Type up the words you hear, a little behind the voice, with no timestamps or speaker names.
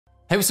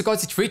Hey, what's up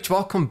guys, it's Rich.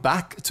 Welcome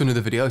back to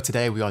another video.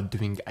 Today we are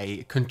doing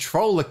a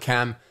controller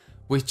cam,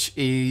 which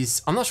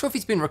is, I'm not sure if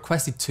it's been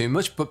requested too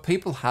much, but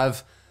people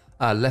have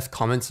left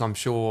comments, and I'm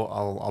sure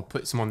I'll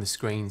put some on the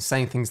screen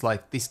saying things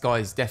like, this guy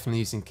is definitely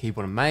using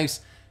keyboard and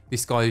mouse.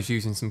 This guy is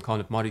using some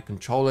kind of modded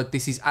controller.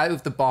 This is out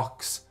of the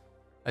box,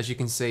 as you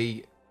can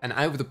see, an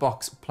out of the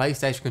box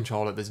PlayStation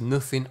controller. There's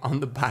nothing on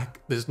the back.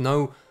 There's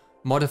no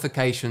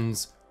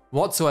modifications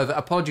whatsoever.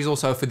 Apologies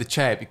also for the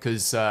chair,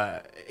 because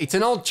it's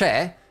an old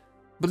chair.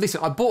 But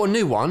listen, I bought a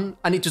new one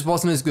and it just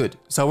wasn't as good.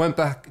 So I went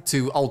back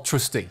to old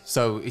trusty.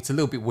 So it's a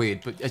little bit weird,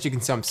 but as you can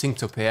see, I'm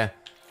synced up here.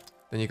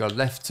 Then you go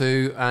left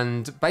to,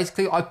 and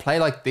basically I play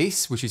like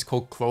this, which is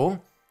called claw.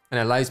 And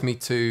it allows me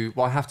to,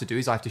 what I have to do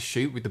is I have to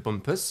shoot with the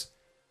bumpers.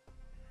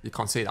 You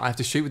can't see it. I have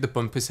to shoot with the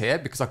bumpers here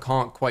because I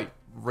can't quite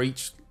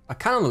reach. I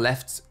can on the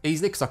left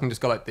easily because I can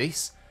just go like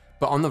this.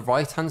 But on the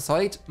right hand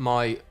side,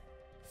 my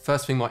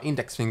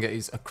index finger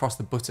is across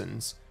the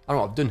buttons. I don't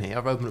know what I've done here.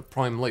 I've opened up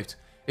Prime Loot.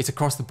 It's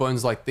across the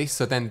buttons like this,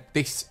 so then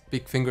this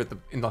big finger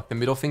in like the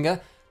middle finger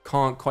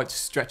can't quite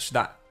stretch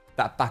that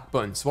back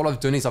button. So what I've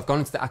done is I've gone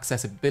into the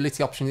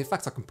accessibility option. In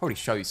fact, I can probably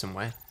show you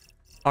somewhere.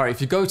 All right,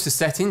 if you go to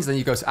settings, then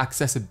you go to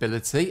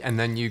accessibility, and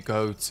then you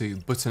go to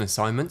button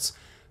assignments.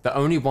 The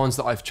only ones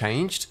that I've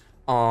changed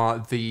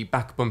are the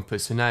back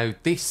bumpers. So now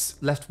this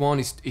left one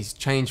is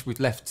changed with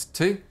left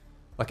 2,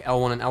 like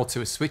L1 and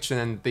L2 are switched, and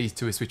then these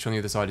two are switched on the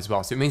other side as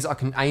well. So it means I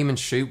can aim and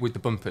shoot with the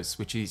bumpers,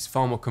 which is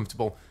far more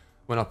comfortable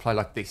when I play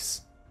like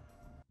this.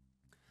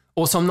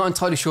 Also, I'm not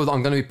entirely sure that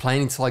I'm going to be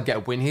playing until I get a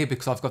win here,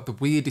 because I've got the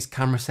weirdest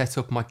camera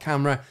setup. My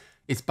camera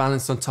is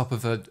balanced on top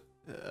of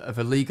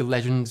a League of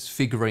Legends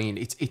figurine.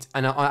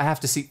 And I have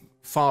to sit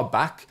far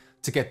back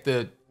to get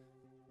the,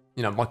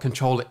 my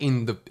controller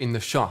in the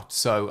shot.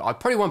 So I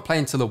probably won't play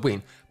until I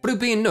win, but it'll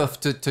be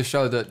enough to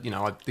show that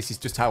this is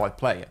just how I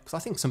play it, because I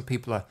think some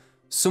people are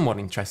somewhat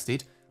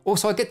interested.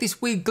 Also, I get this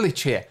weird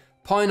glitch here.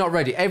 Pie not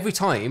ready. Every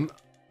time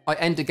I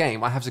end a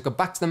game, I have to go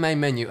back to the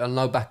main menu and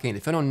load back in.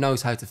 If anyone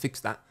knows how to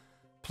fix that,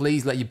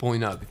 please let your boy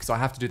know, because I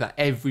have to do that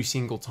every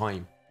single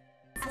time.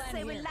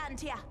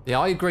 Yeah,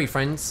 I agree,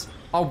 friends.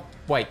 Oh,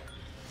 wait.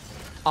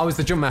 I was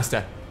the jump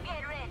master.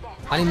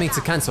 I didn't mean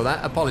to cancel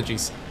that.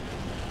 Apologies.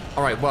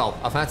 All right, well,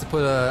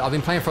 I've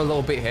been playing for a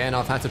little bit here, and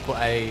I've had to put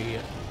a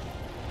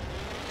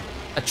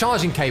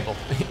charging cable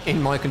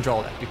in my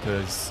controller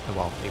because,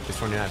 well, it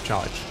was running out of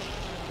charge.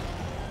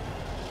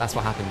 That's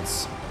what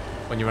happens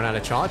when you run out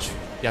of charge.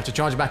 You have to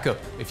charge it back up.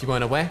 If you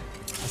weren't aware,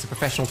 that's a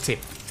professional tip.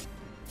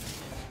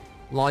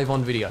 Live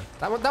on video.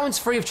 That one's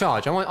free of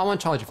charge. I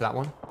won't charge you for that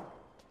one.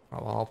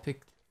 Right, well, I'll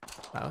pick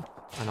that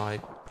up, and I'll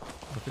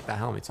pick that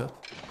helmet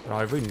up. But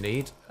I really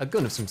need a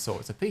gun of some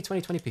sort. It's a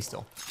P2020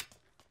 pistol.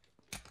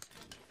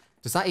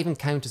 Does that even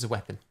count as a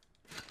weapon?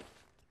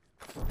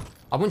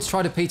 I once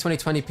tried a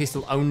P2020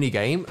 pistol only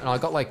game, and I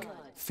got like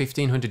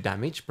 1500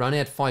 damage, but I only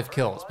had 5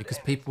 kills because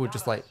people were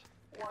just like,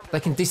 they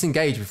can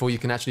disengage before you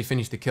can actually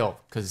finish the kill,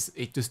 because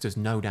it just does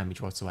no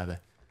damage whatsoever.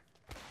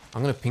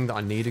 I'm going to ping that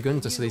I need a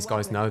gun, just so these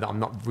guys know that I'm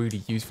not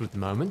really useful at the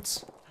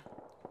moment.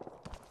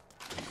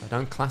 I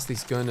don't class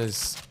this gun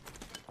as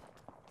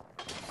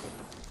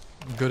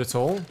good at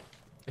all.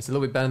 It's a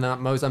little bit better than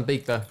that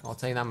Mozambique, though. I'll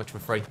tell you that much for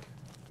free. Do you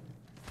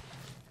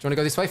want to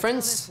go this way,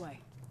 friends?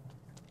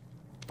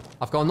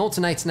 I've got an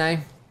alternator now.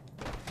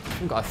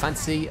 I've got a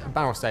fancy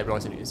barrel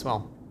stabilizer as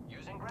well.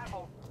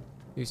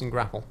 Using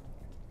grapple.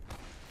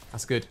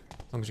 That's good.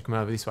 As long as you come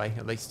over this way,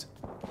 at least.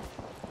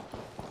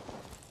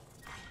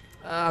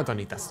 I don't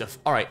need that stuff.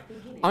 All right.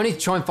 I need to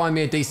try and find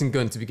me a decent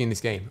gun to begin this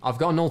game. I've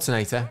got an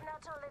alternator.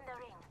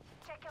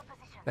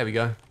 There we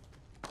go.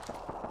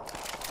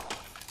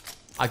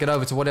 I get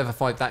over to whatever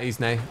fight that is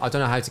now. I don't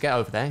know how to get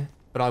over there,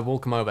 but I will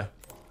come over.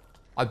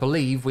 I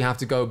believe we have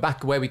to go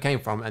back where we came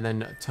from and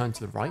then turn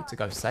to the right to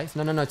go safe.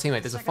 No,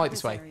 teammate. There's a fight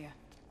this way.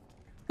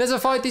 There's a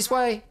fight this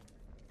way.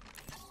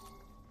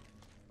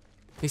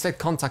 He said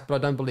contact, but I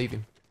don't believe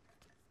him.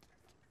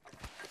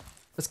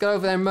 Let's go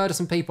over there and murder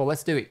some people.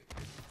 Let's do it.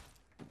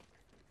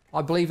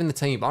 I believe in the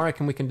team. I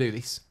reckon we can do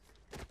this.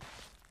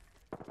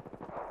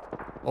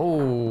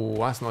 Oh,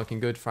 that's not looking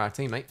good for our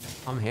teammate.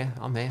 I'm here.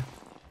 I'm here,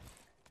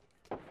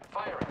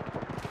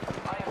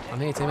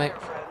 teammate.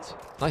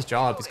 Nice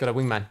job. He's got a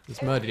wingman.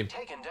 He's murdered him.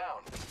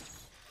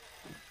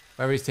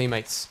 Where are his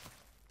teammates?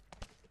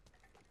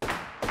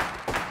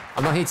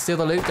 I'm not here to steal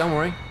the loot. Don't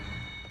worry.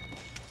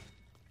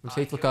 I'm just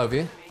here to look over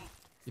you.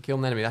 You kill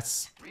an enemy.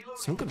 That's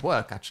some good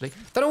work, actually.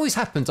 That always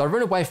happens. I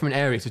run away from an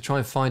area to try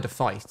and find a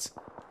fight.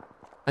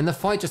 And the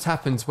fight just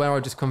happens where I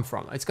just come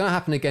from. It's going to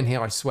happen again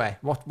here, I swear.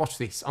 Watch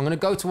this. I'm going to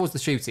go towards the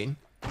shooting,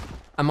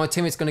 and my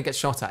teammate's going to get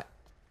shot at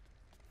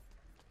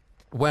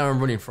where I'm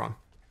running from.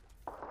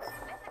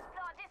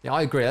 Yeah,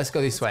 I agree. Let's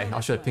go this way. I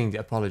should have pinged it.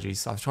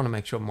 Apologies. I was trying to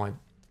make sure my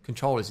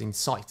controller's in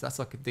sight. That's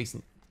like a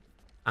decent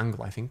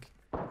angle, I think.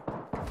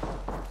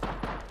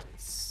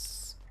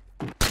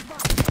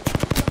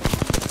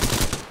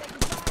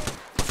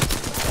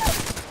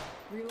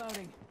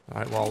 Reloading. All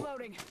right, well,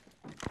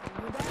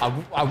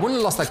 I wouldn't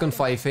have lost that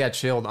gunfight if he had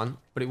shield on,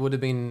 but it would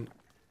have been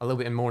a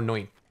little bit more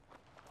annoying.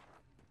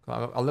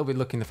 A little bit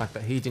lucky in the fact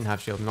that he didn't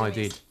have shield and I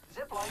did.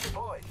 Zipline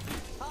deployed.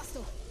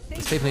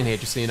 There's people in here,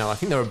 just so you know. I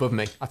think they're above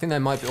me. I think they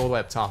might be all the way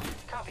up top.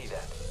 Copy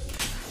that.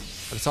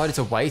 I decided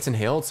to wait and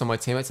heal, so my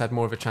teammates had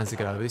more of a chance to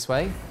get over this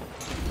way.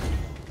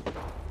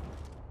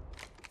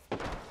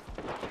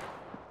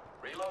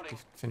 Reloading.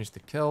 Finish the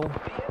kill. The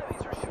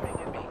enemies are shooting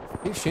at me.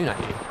 Who's shooting at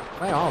you?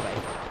 Where are they?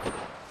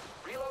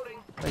 Reloading.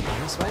 Are they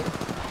going this way?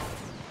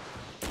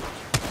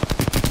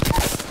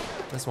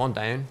 There's one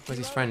down. Where's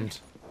his friend?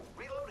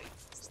 Reloading.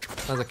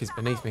 Sounds like he's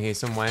beneath me here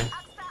somewhere.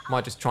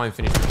 Might just try and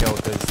finish the kill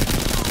because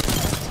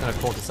it's going to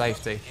call to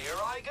safety. Here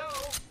I go.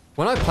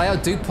 When I play, I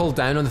do pull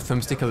down on the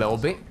thumbstick a little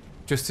bit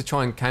just to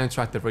try and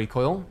counteract the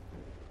recoil.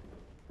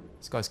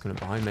 This guy's coming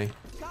behind me.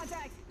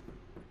 Contact.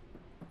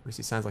 At least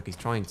it sounds like he's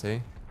trying to.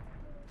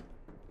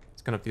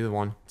 He's going up the other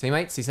one.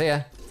 Teammates, he's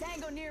here.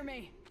 Tango near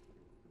me.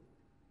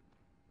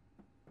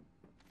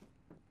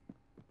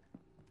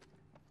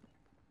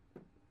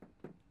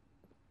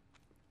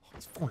 Oh,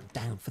 he's falling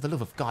down, for the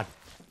love of God.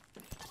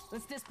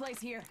 Let's displace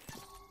here.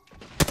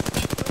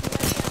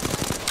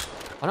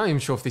 I'm not even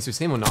sure if this was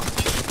him or not.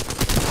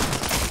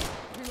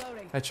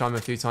 Reloading. Headshot him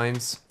a few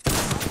times.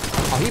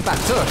 Oh, he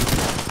backed up.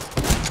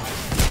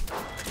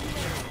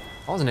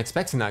 I wasn't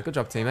expecting that. Good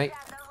job, teammate.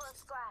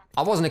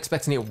 I wasn't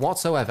expecting it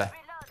whatsoever.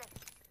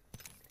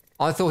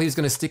 I thought he was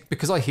going to stick,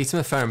 because I hit him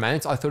a fair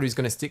amount, I thought he was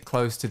going to stick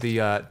close to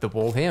the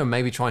wall here and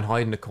maybe try and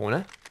hide in the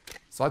corner.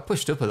 So I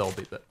pushed up a little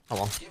bit, but oh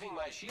well. Giving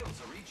my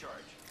shields a recharge.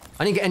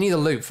 I didn't get any of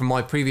the loot from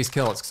my previous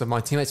kills because my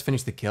teammates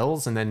finished the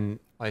kills and then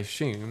I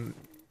assume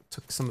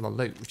took some of the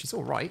loot, which is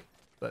alright,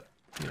 but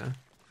you know.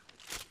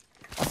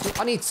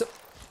 I need some.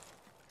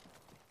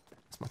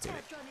 That's my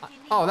teammate.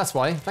 Oh, that's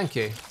why. Thank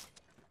you.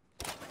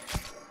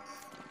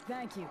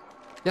 Thank you.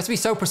 You have to be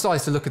so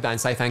precise to look at that and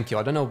say thank you.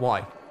 I don't know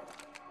why.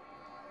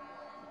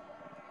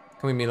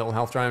 Come with me, little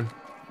health drone.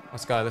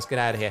 Let's go. Let's get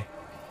out of here.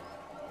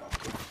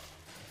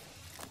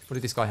 What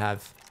did this guy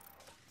have?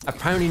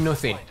 Apparently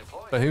nothing.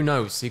 But who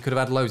knows? He could have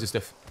had loads of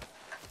stuff.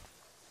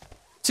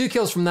 2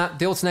 kills from that.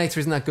 The alternator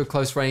isn't that good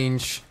close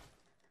range.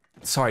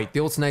 Sorry, the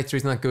alternator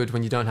isn't that good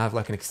when you don't have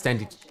like an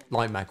extended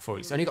light mag for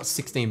it. It's only got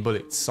 16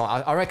 bullets. So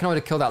I reckon I would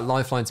have killed that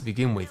lifeline to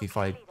begin with if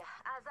I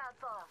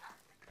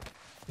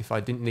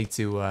didn't need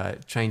to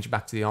change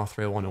back to the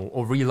R301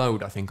 or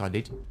reload. I think I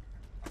did.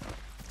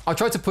 I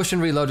tried to push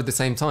and reload at the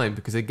same time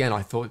because again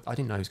I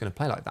didn't know he was going to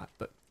play like that,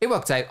 but it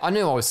worked out. I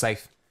knew I was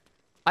safe.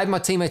 I had my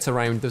teammates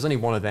around. There's only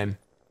one of them,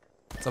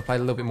 so I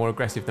played a little bit more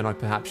aggressive than I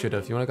perhaps should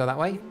have. You want to go that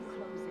way?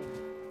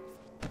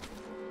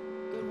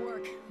 Good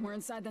work. We're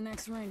inside the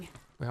next ring.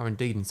 We are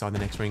indeed inside the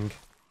next ring.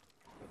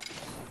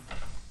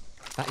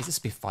 That is a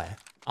Spitfire.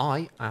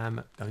 I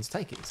am going to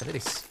take it. So it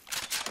is.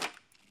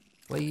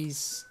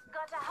 Please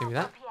give me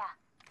that.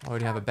 I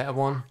already have a better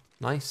one.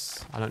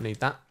 Nice. I don't need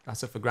that.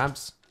 That's up for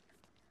grabs.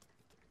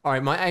 All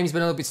right, my aim's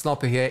been a little bit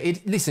sloppy here.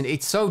 Listen,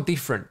 it's so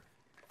different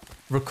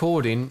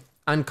recording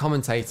and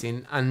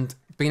commentating and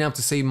being able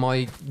to see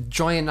my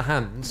giant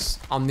hands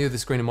on the other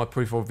screen in my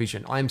peripheral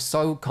vision. I am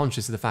so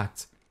conscious of the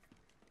fact.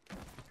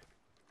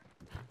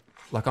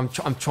 Like I'm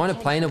trying to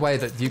play in a way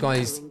that you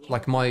guys,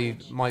 like my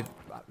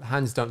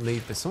hands don't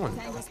leave. There's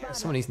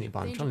someone is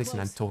nearby. I'm trying to listen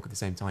and talk at the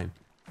same time.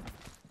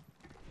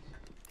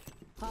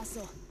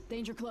 Hostile.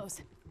 Danger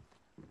close.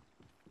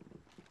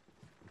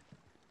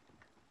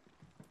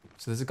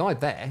 So there's a guy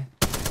there.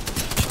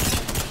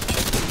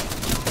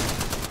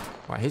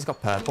 Right, he's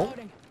got purple.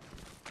 Reloading.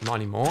 Not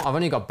anymore. I've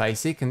only got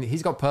basic, and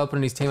he's got purple,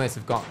 and his teammates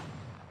have got.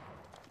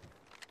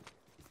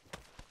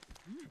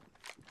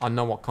 I don't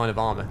know what kind of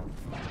armor.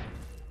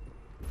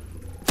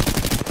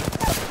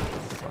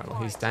 Right,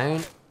 well, he's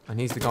down, and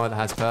he's the guy that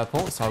has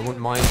purple, so I wouldn't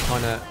mind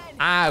trying to.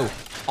 Ow!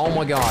 Oh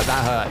my god,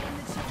 that hurt.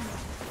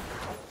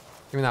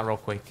 Give me that real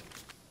quick. Do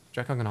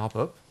you reckon I'm gonna hop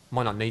up?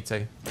 Might not need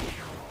to.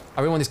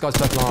 I really want this guy's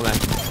purple armor.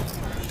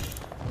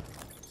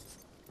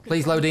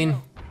 Please load in.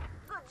 Good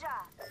job.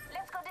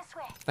 Let's go this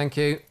way. Thank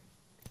you.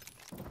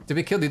 Did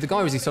we kill the other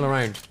guy or is he still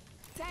around?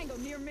 Tango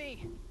near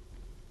me.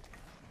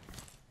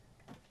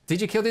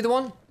 Did you kill the other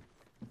one?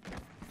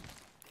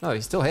 No,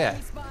 he's still here.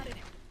 He spotted.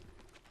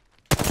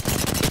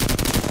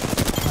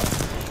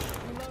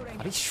 Reloading.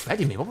 Are he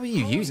shredding me? What were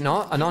you using? An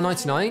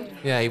R99?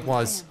 Yeah, it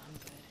was.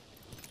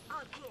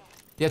 Good kill.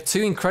 You have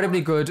 2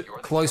 incredibly good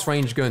close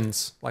range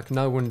guns. Like,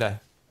 no wonder.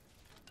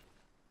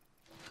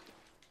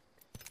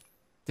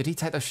 Did he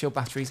take those shield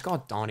batteries?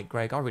 God darn it,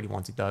 Greg. I really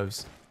wanted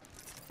those.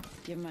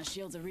 Give my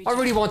shields a reach. I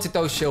really wanted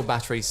those shield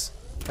batteries.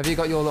 Have you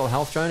got your little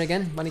health drone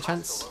again, by any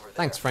chance?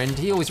 Thanks, friend.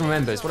 He always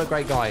remembers. What a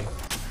great guy.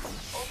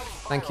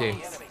 Thank you.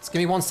 Just give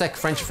me 1 sec,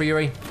 French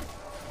Fury.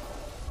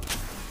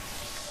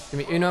 Give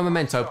me uno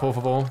momento, por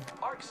favor. Oh,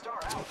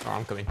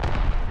 I'm coming.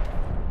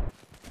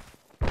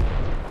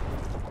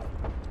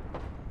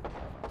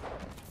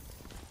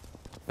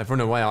 They've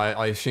run away,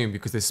 I assume,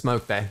 because there's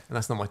smoke there. And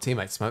that's not my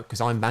teammate's smoke,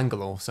 because I'm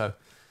Bangalore, so...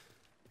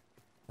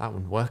 That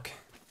wouldn't work.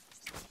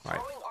 Right.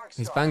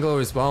 He's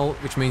Bangalore as well,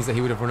 which means that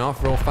he would have run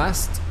off real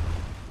fast.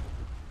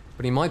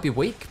 But he might be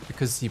weak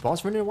because he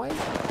was running away.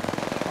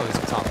 Oh, he's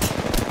up top.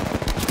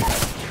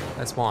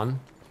 That's one.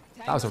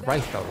 That was a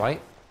Wraith though,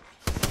 right?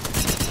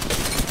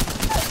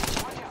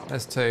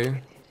 There's two.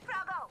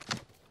 Froggo.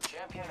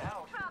 Champion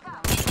out.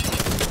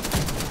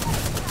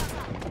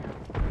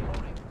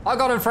 I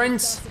got him,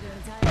 friends.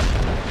 Busted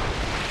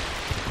an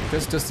entire-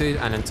 Just dusted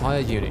an entire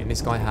unit, and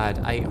this guy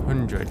had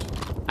 800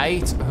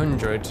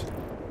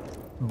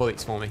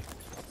 bullets for me.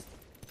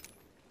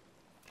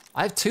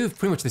 I have two of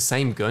pretty much the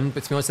same gun,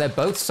 but to be honest, they're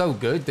both so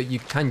good that you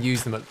can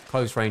use them at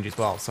close range as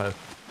well, so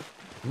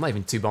I'm not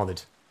even too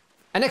bothered.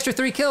 An extra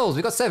 3 kills,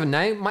 we got 7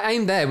 now. My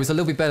aim there was a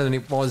little bit better than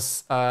it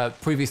was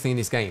previously in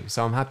this game,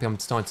 so I'm happy I'm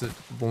starting to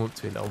warm up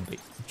to it a little bit.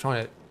 I'm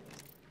trying to...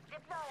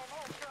 Deploy an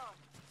air drone.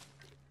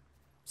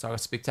 Sorry,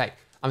 that's a big take.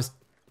 I'm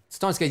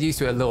starting to get used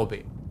to it a little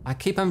bit. I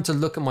keep having to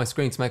look at my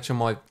screen to make sure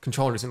my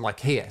controller isn't like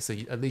here, so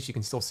at least you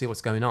can still see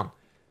what's going on.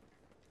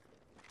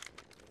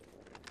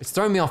 It's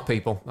throwing me off,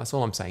 people. That's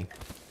all I'm saying.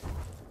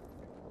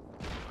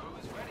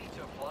 Who's ready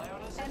to fly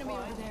on a zip Enemy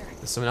line? over there.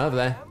 There's someone over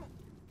there.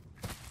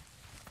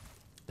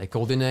 They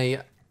called in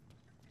a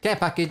care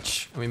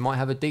package, and we might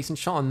have a decent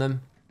shot on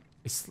them.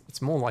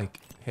 It's more like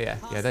here.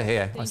 Yeah, they're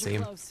here. I Danger see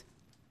him. close.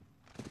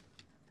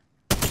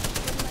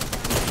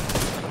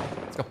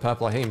 It's got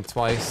purple. I hit him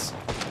twice.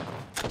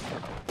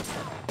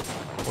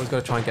 Always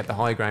got to try and get the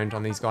high ground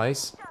on these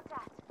guys. Shot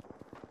that.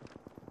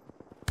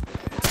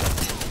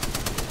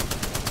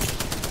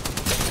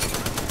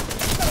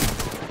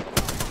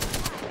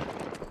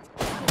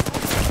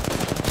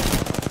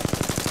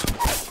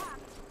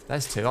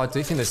 There's two. I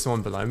do think there's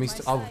someone below me.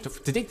 Oh,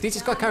 did this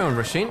guy carry on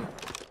rushing?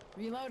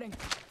 Reloading.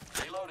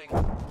 Reloading.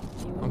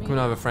 I'm coming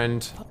over,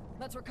 friend.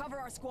 Let's recover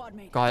our squad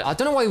mate. Guy, I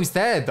don't know why he was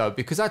there though,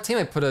 because our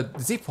teammate put a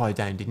zip wire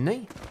down, didn't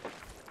he?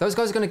 Those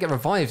guys are gonna get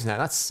revived now.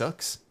 That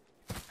sucks.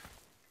 I'm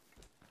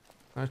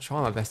gonna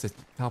try my best to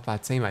help our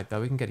teammate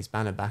though. We can get his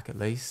banner back at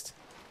least.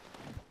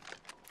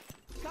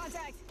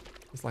 Contact.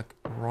 He's like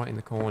right in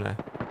the corner.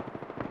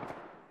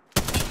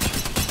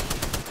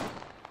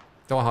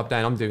 Do I hop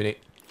down? I'm doing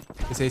it.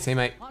 Is he,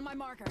 teammate? On my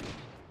marker.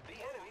 The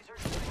enemies are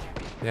shooting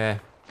at me. Yeah.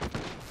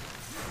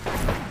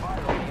 Fire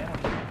on the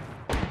enemy.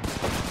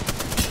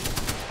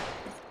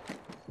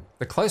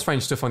 The close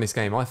range stuff on this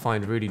game I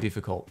find really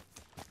difficult.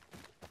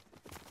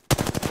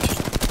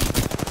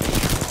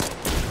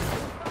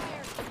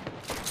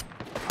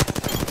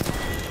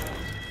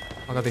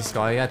 I got this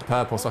guy. He had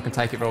purple, so I can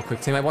take it real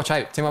quick. Teammate, watch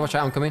out. Teammate, watch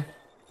out. I'm coming.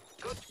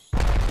 Enemy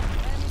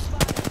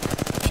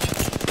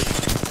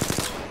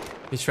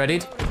spotted. He's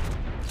shredded.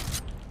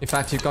 In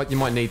fact, you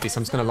might need this.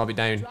 I'm just gonna lob it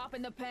down.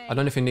 Dropping the pain. I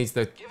don't know if he needs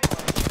the...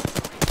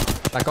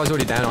 That guy's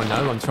already down, I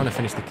know. I'm trying to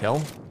finish the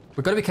kill.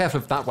 We've got to be careful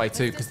of that way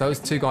too, because those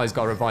two guys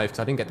got revived, because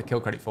I didn't get the kill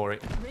credit for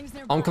it. Rings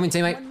near I'm coming,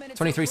 bottom. 1 teammate. minute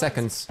 23 till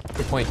seconds.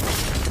 Good point.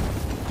 close.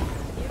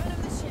 Giving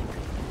him the ship.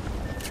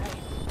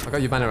 I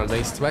got your banner at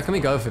least. Where can we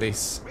go for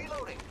this?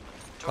 Reloading.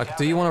 Like,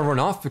 do you want to run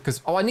off?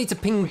 Because... Oh, I need to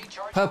ping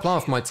purple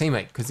off my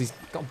teammate, because he's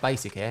got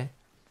basic here.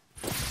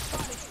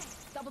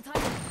 Double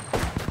time.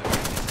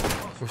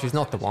 Which is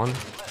not the one.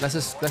 Let's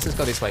just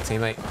go this way,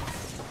 teammate.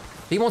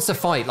 He wants to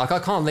fight. Like, I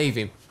can't leave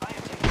him.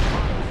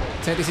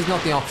 So this is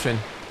not the option.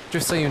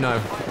 Just so you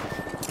know.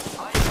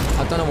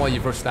 I don't know why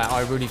you've rushed that.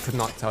 I really could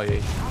not tell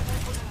you.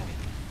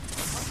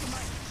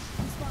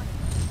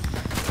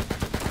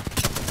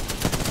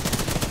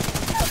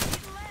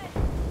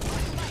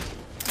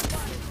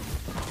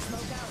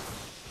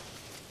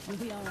 You'll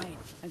be all right.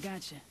 I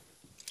gotcha.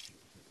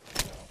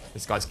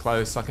 This guy's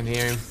close. I can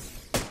hear him.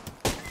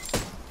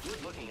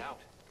 Good looking out.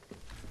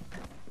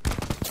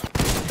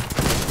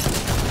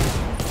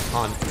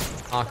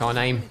 I can't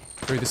aim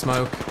through the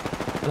smoke.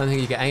 I don't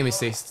think you get aim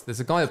assist. There's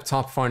a guy up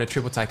top firing a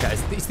triple taker.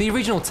 It's the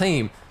original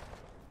team.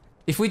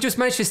 If we just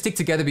managed to stick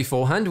together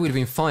beforehand, we'd have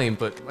been fine,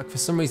 but like for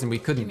some reason we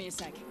Give couldn't. me a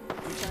sec.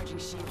 Recharging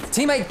shields.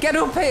 Teammate, get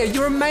up here!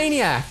 You're a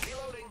maniac!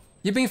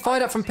 You're being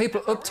fired up from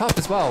people up top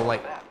as well.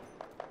 Like,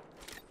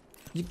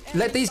 you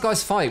let these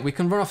guys fight. We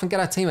can run off and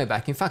get our teammate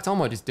back. In fact, I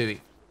might just do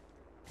it.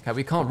 Okay,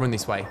 we can't run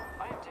this way.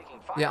 I am taking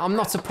fire. Yeah, I'm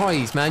not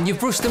surprised, man.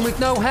 You've rushed them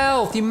with no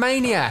health, you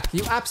maniac!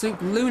 You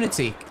absolute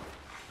lunatic!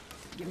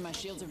 Give my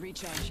shields a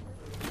recharge.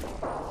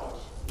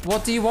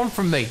 What do you want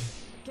from me?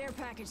 Care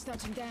package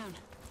touching down.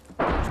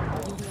 You'll be all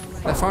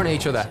right. They're firing at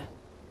each other.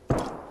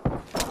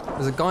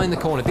 There's a guy in the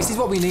corner. This is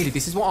what we needed.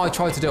 This is what I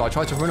tried to do. I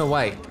tried to run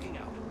away.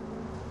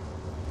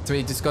 So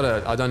you just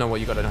gotta... I don't know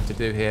what you're gonna have to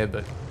do here,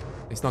 but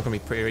it's not gonna be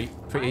pretty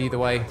either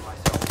way. Up a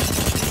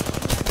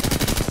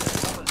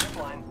zip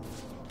line.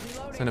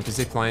 Send up a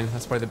zip line.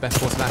 That's probably the best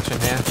course of action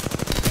here.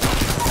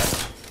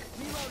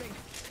 Reloading.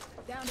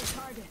 Down to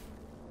target.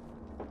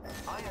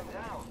 I am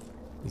down.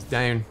 He's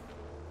down.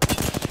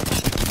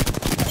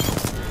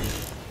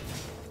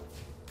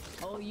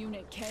 Whole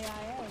unit KIA.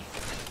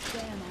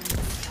 Damn,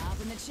 I'm up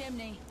in the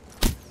chimney.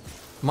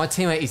 My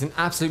teammate is an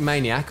absolute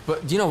maniac,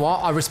 but you know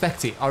what? I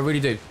respect it. I really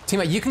do.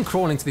 Teammate, you can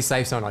crawl into this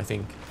safe zone, I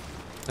think.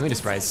 Let me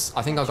just res.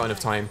 I think I've got enough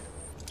time.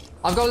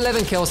 I've got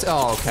 11 kills.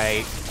 Oh,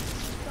 okay.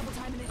 Double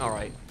timing it.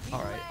 Alright.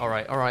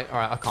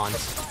 I can't.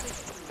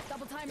 Spotted.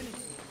 Double timing it.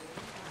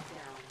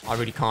 I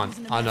really can't.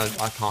 I know,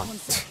 I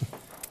can't.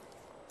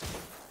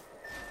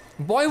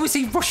 Why was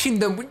he rushing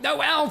them with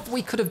no help?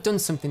 We could have done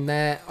something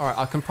there. Alright,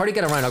 I can probably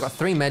get around. I've got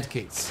 3 med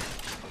kits.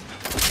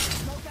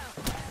 Smoke out.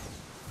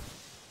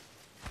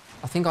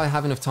 think I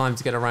have enough time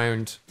to get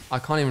around. I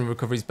can't even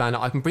recover his banner.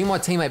 I can bring my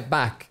teammate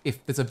back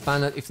if there's a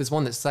banner, if there's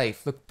one that's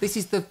safe. Look, this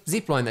is the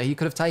zip line that he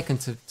could have taken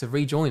to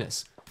rejoin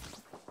us.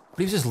 But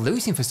he was just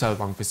losing for so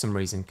long for some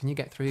reason. Can you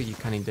get through? You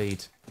can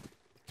indeed.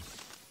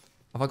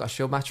 Have I got a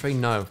shield battery?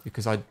 No,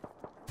 because I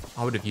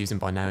would have used him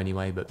by now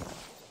anyway, but...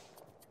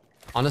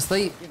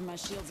 Honestly, Give my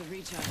shields a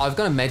recharge. I've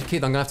got a med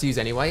kit I'm going to have to use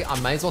anyway. I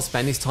may as well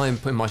spend this time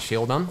putting my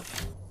shield on.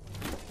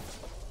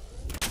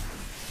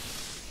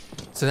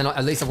 So then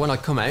at least when I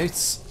come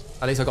out,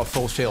 at least I got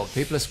full shield.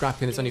 People are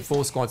scrapping, there's only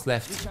 4 squads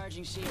left.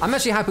 Recharging shield. I'm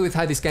actually happy with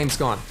how this game's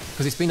gone,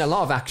 because it's been a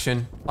lot of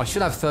action. I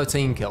should have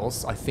 13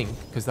 kills, I think,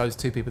 because those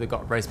 2 people that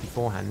got raised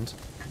beforehand.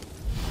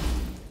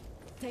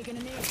 Taking a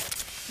knee.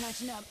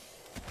 Catching up.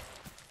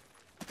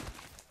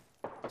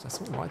 Is there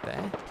something right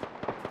there?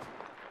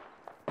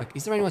 Like,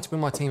 is there any way to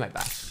bring my teammate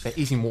back? There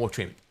is in water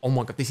trim. Oh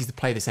my god, this is the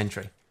play of the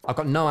century. I've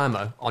got no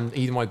ammo on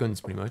either of my guns,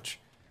 pretty much.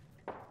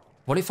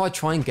 What if I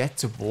try and get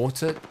to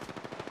water?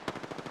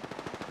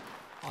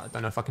 I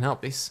don't know if I can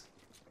help this.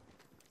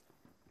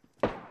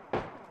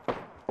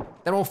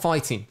 They're all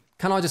fighting.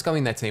 Can I just go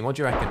in there, team? What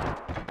do you reckon?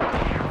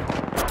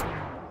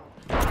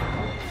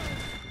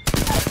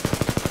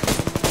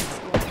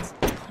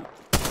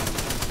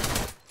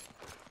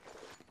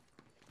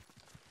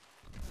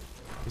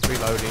 He's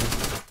reloading.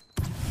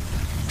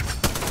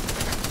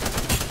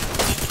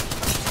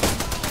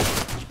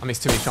 I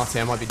missed too many shots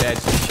here, I might be dead.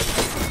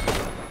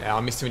 Yeah,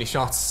 I missed too many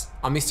shots.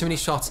 I missed too many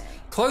shots.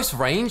 Close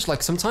range,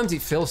 like sometimes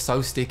it feels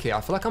so sticky.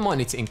 I feel like I might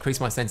need to increase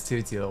my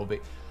sensitivity a little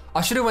bit. I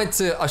should have went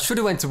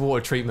to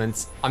water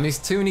treatment. I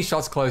missed too many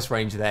shots close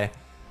range there.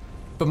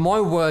 But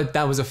my word,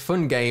 that was a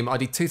fun game. I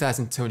did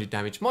 2,200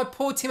 damage. My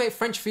poor teammate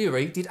French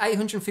Fury did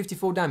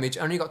 854 damage,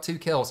 only got 2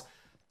 kills.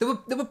 There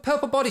were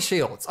purple body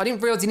shields. I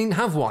didn't realize he didn't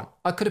have one.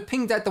 I could have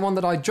pinged out the one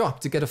that I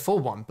dropped to get a full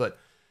one, but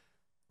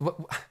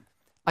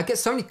I get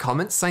so many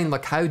comments saying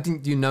like, how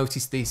didn't you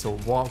notice this? Or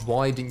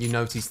why didn't you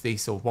notice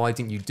this? Or why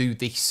didn't you do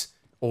this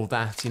or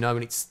that? You know,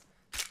 and it's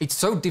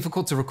so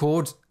difficult to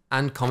record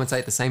and commentate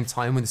at the same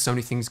time when there's so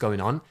many things going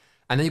on.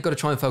 And then you've got to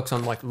try and focus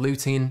on like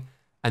looting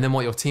and then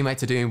what your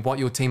teammates are doing, what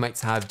your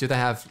teammates have. Do they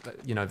have,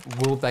 you know,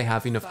 will they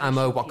have enough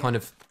ammo? What kind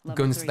of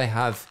guns do they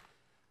have?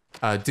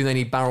 Do they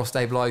need barrel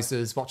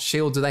stabilizers? What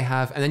shield do they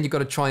have? And then you've got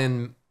to try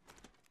and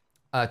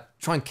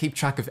keep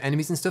track of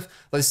enemies and stuff.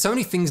 Like, there's so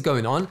many things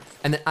going on,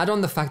 and then add on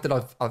the fact that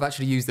I've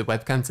actually used the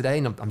webcam today,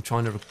 and I'm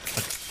trying to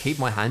keep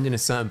my hand in a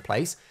certain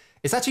place.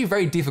 It's actually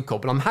very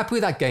difficult, but I'm happy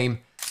with that game.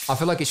 I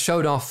feel like it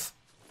showed off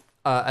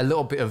a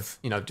little bit of,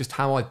 you know, just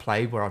how I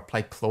play, where I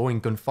play claw in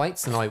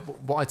gunfights, and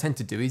what I tend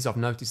to do is I've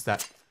noticed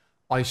that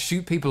I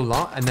shoot people a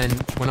lot, and then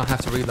when I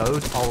have to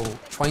reload, I'll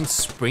try and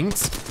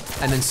sprint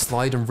and then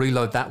slide and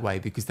reload that way,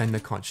 because then they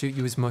can't shoot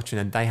you as much, and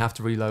then they have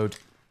to reload.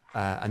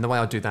 And the way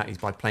I do that is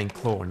by playing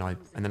claw, and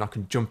then I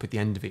can jump at the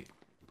end of it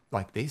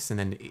like this, and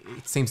then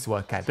it seems to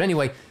work out. But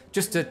anyway,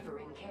 just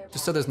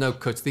so there's no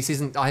cuts, this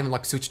isn't, I haven't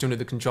like switched to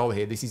another controller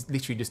here. This is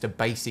literally just a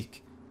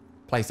basic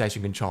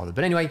PlayStation controller.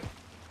 But anyway,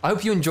 I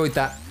hope you enjoyed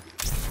that.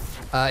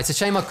 It's a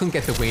shame I couldn't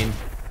get the win.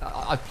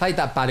 I played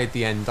that bad at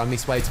the end. I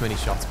missed way too many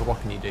shots, but what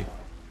can you do?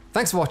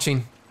 Thanks for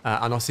watching,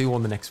 and I'll see you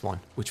on the next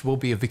one, which will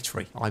be a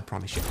victory, I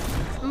promise you.